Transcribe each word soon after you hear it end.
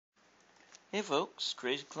Hey folks,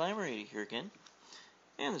 Crazy Climber 80 here again,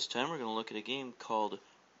 and this time we're going to look at a game called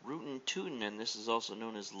Rootin Tootin, and this is also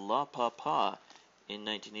known as La Pa in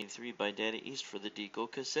 1983 by Data East for the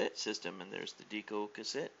DECO Cassette System, and there's the DECO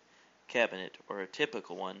Cassette cabinet, or a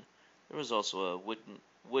typical one. There was also a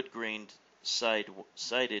wood-grained sided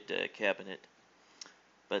cabinet,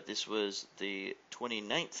 but this was the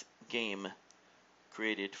 29th game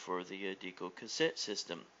created for the DECO Cassette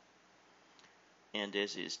System. And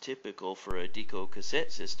as is typical for a DECO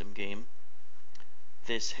Cassette System game,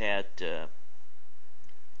 this had a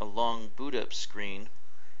long boot-up screen,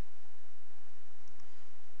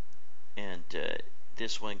 and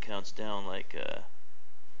this one counts down like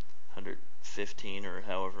 115 or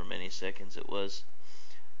however many seconds it was.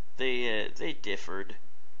 They differed.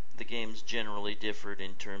 The games generally differed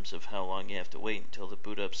in terms of how long you have to wait until the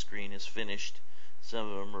boot-up screen is finished.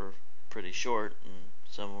 Some of them are pretty short, and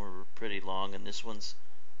some were pretty long, and this one's,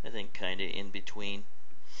 I think, kinda in between.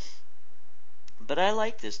 But I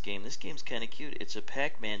like this game. This game's kinda cute. It's a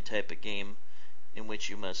Pac-Man type of game in which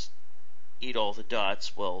you must eat all the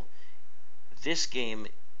dots. Well, this game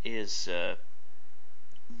is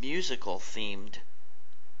musical themed,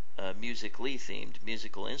 musically themed,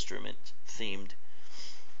 musical instrument themed.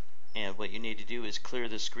 And what you need to do is clear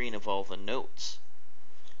the screen of all the notes.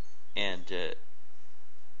 And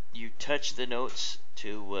you touch the notes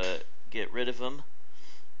to get rid of them,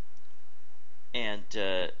 and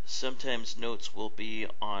sometimes notes will be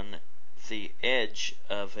on the edge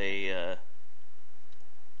of an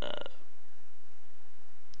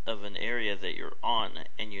area that you're on,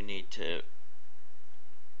 and you need to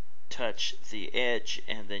touch the edge,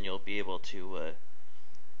 and then you'll be able to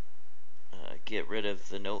get rid of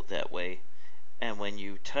the note that way. And when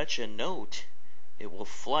you touch a note, it will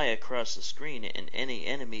fly across the screen, and any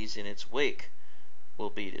enemies in its wake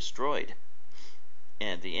will be destroyed.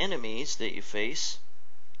 And the enemies that you face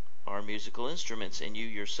are musical instruments, and you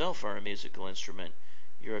yourself are a musical instrument.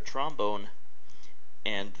 You're a trombone,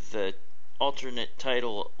 and the alternate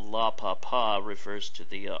title La Pa refers to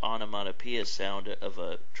the onomatopoeia sound of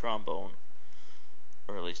a trombone,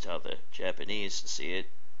 or at least how the Japanese see it.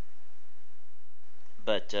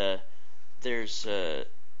 But there's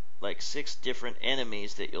like 6 different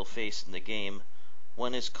enemies that you'll face in the game.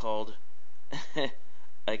 One is called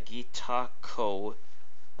a guitarco.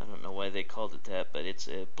 I don't know why they called it that, but it's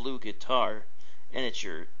a blue guitar, and it's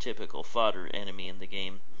your typical fodder enemy in the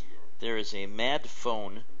game. There is a mad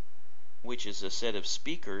phone, which is a set of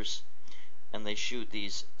speakers, and they shoot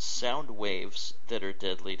these sound waves that are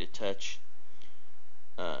deadly to touch.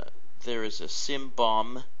 There is a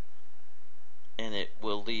cymbal, and it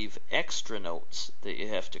will leave extra notes that you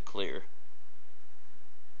have to clear.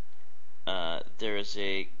 There is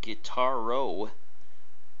a guitaro,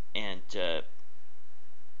 and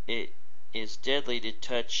it is deadly to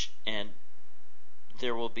touch, and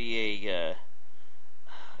there will be a I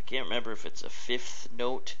can't remember if it's a 5th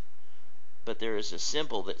note, but there is a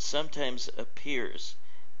symbol that sometimes appears,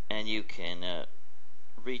 and you can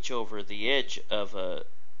reach over the edge of a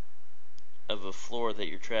floor that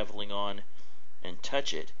you're traveling on and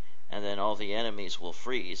touch it, and then all the enemies will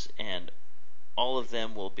freeze, and all of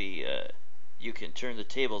them will be you can turn the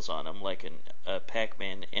tables on them like a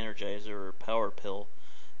Pac-Man energizer or power pill,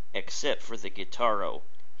 except for the guitaro.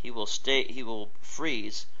 He will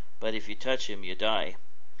freeze, but if you touch him, you die.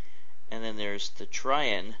 And then there's the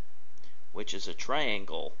trian, which is a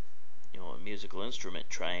triangle, a musical instrument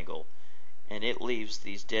triangle, and it leaves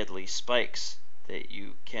these deadly spikes that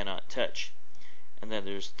you cannot touch. And then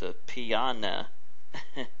there's the piana.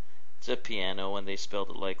 It's a piano, and they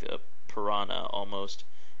spelled it like a piranha almost,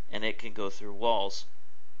 and it can go through walls.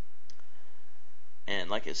 And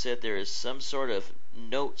like I said, there is some sort of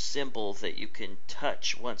note symbol that you can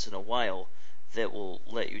touch once in a while that will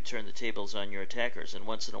let you turn the tables on your attackers. And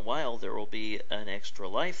once in a while there will be an extra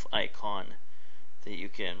life icon that you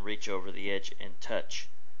can reach over the edge and touch.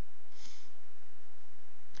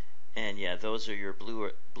 And yeah, those are your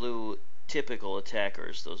blue typical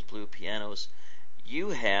attackers, those blue pianos. You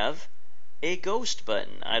have a ghost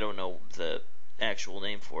button. I don't know the actual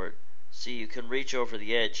name for it. See, you can reach over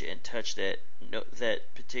the edge and touch that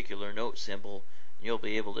particular note symbol, and you'll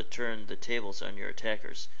be able to turn the tables on your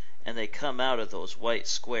attackers. And they come out of those white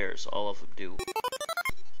squares, all of them do.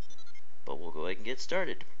 But we'll go ahead and get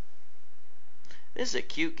started. This is a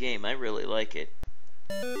cute game. I really like it.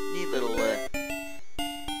 Neat little,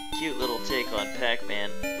 cute little take on Pac-Man.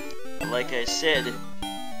 Like I said,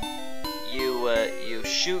 you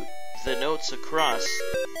shoot the notes across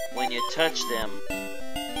when you touch them.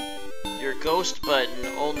 Your ghost button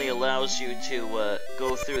only allows you to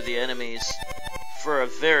go through the enemies for a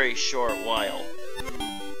very short while.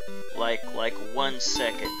 Like 1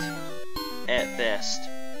 second at best.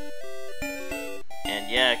 And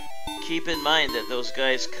yeah, keep in mind that those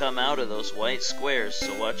guys come out of those white squares,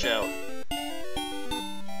 so watch out.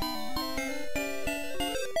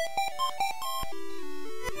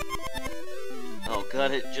 Oh,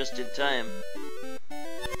 got it just in time.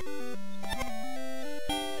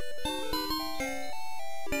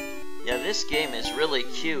 Yeah, this game is really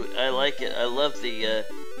cute. I like it. I love the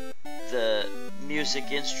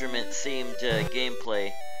music instrument themed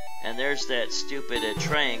gameplay. And there's that stupid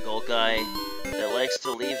triangle guy that likes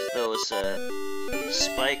to leave those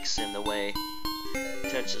spikes in the way.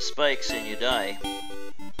 Touch the spikes and you die.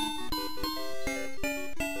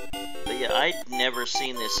 But yeah, I'd never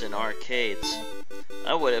seen this in arcades.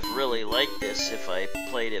 I would have really liked this if I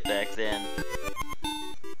played it back then.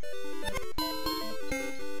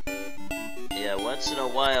 Yeah, once in a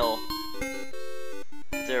while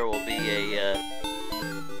there will be a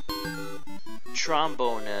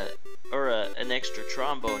trombone, or an extra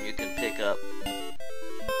trombone you can pick up.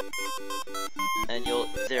 And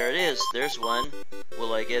there it is, there's one.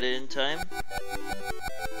 Will I get it in time?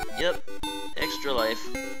 Yep, extra life.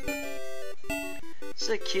 It's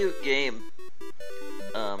a cute game.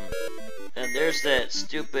 And there's that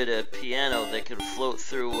stupid piano that can float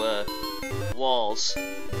through walls.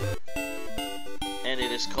 And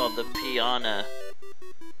it is called the piana.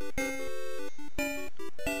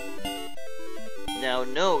 Now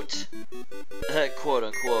note, quote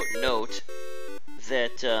unquote note,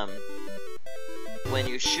 that when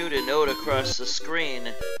you shoot a note across the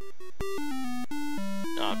screen...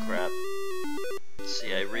 Oh crap.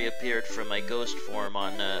 See, I reappeared from my ghost form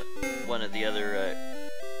on one of the other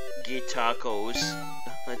Gitacos.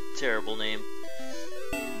 A terrible name.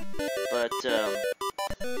 But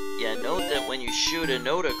yeah, note that when you shoot a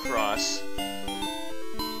note across,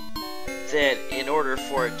 that in order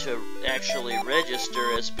for it to actually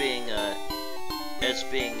register as being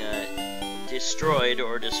destroyed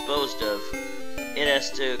or disposed of, it has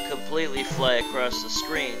to completely fly across the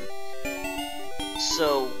screen.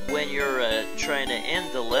 So when you're trying to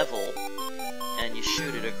end the level and you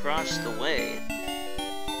shoot it across the way,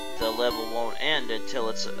 the level won't end until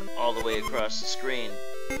it's all the way across the screen.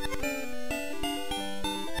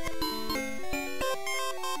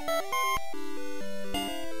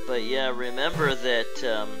 But yeah, remember that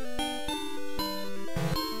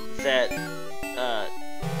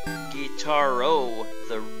Guitaro,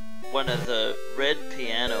 one of the red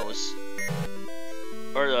pianos,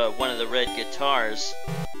 or one of the red guitars,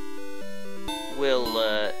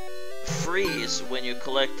 will freeze when you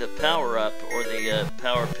collect the power-up or the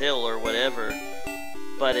power pill or whatever,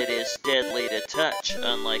 but it is deadly to touch,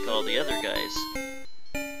 unlike all the other guys.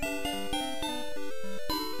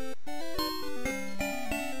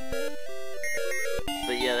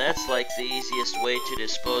 But yeah, that's like the easiest way to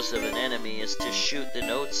dispose of an enemy, is to shoot the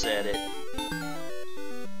notes at it.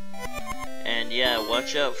 And yeah,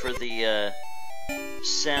 watch out for the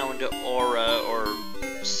sound aura or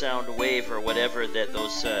sound wave or whatever that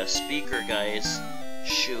those speaker guys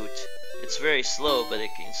shoot. It's very slow, but it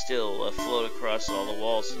can still float across all the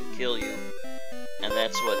walls and kill you. And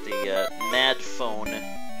that's what the mad phone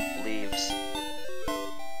leaves.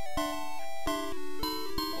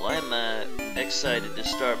 Well, I'm excited to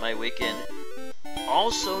start my weekend.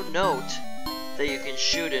 Also note that you can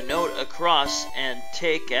shoot a note across and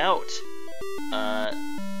take out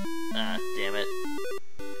damn it.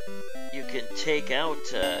 You can take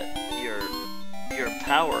out your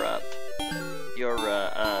power-up, your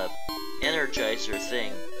energizer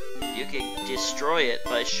thing. You can destroy it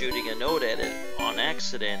by shooting a note at it on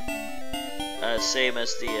accident. Same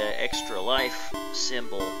as the extra life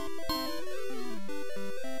symbol.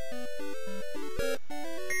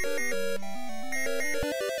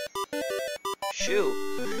 Shoo!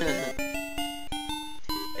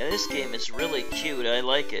 Yeah, this game is really cute. I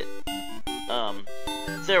like it.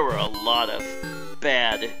 There were a lot of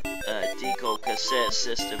bad DECO Cassette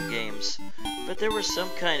System games, but there were some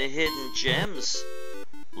kind of hidden gems,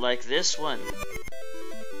 like this one.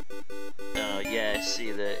 Oh yeah,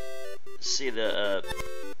 see the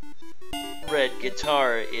red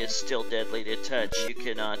guitar is still deadly to touch. You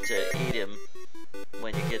cannot eat him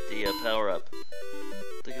when you get the power up.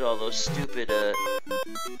 Look at all those stupid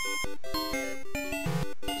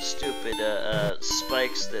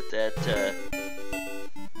spikes that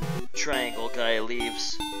triangle guy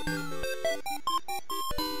leaves.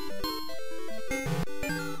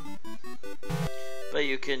 But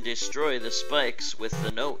you can destroy the spikes with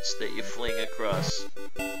the notes that you fling across.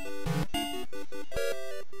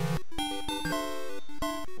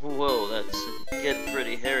 Whoa, that's getting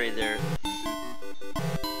Sorry there.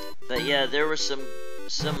 But yeah, there were some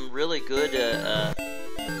really good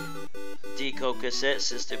DECO Cassette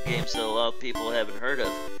System games that a lot of people haven't heard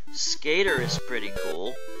of. Skater is pretty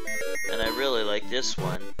cool, and I really like this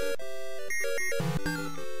one.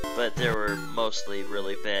 But there were mostly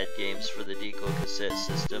really bad games for the DECO Cassette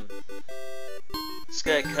System. It's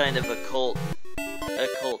got kind of a cult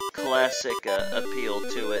classic appeal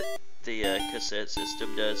to it, the cassette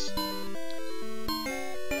system does.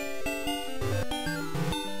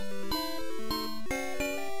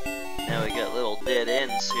 Now we got little dead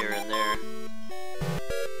ends here and there.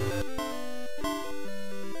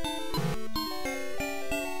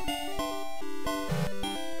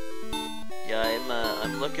 Yeah,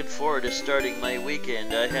 I'm looking forward to starting my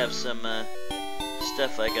weekend. I have some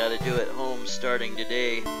stuff I gotta do at home starting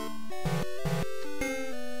today.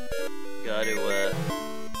 Gotta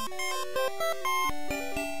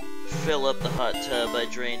fill up the hot tub. I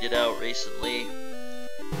drained it out recently.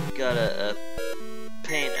 Gotta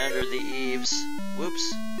paint under the eaves.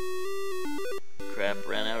 Whoops. Crap,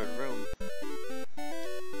 ran out of room.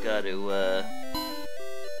 Gotta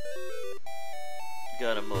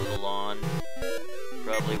mow the lawn.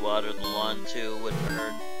 Probably water the lawn too, wouldn't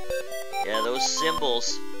hurt. Yeah, those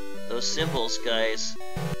cymbals, guys,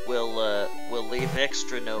 will leave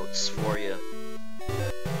extra notes for you.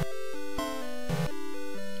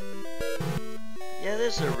 Yeah,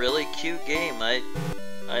 this is a really cute game. I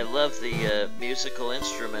love the musical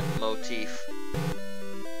instrument motif.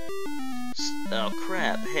 Oh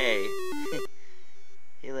crap! Hey,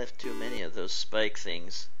 he left too many of those spike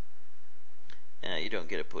things. You don't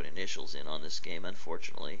get to put initials in on this game,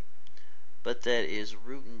 unfortunately. But that is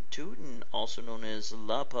Rootin Tootin, also known as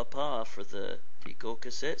La Papa for the DECO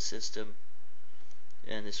Cassette System.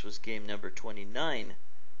 And this was game number 29,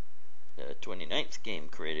 29th game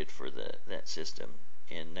created for that system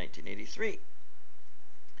in 1983.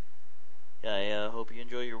 I hope you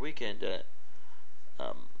enjoy your weekend.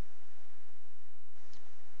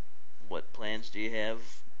 What plans do you have?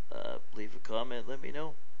 Leave a comment, let me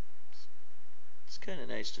know. It's kind of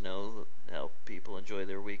nice to know how people enjoy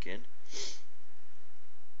their weekend.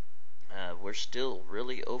 We're still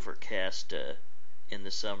really overcast in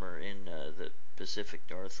the summer in the Pacific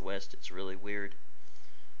Northwest. It's really weird.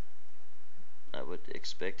 I would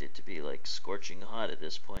expect it to be like scorching hot at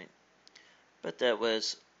this point. But that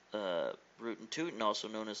was Rootin Tootin, also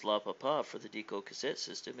known as La Papa for the DECO Cassette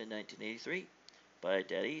System in 1983 by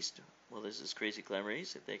Dad East. Well, this is Crazy Climber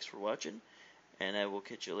East, and thanks for watching. And I will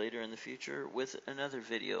catch you later in the future with another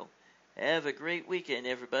video. Have a great weekend,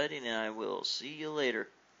 everybody, and I will see you later.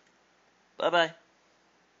 Bye-bye.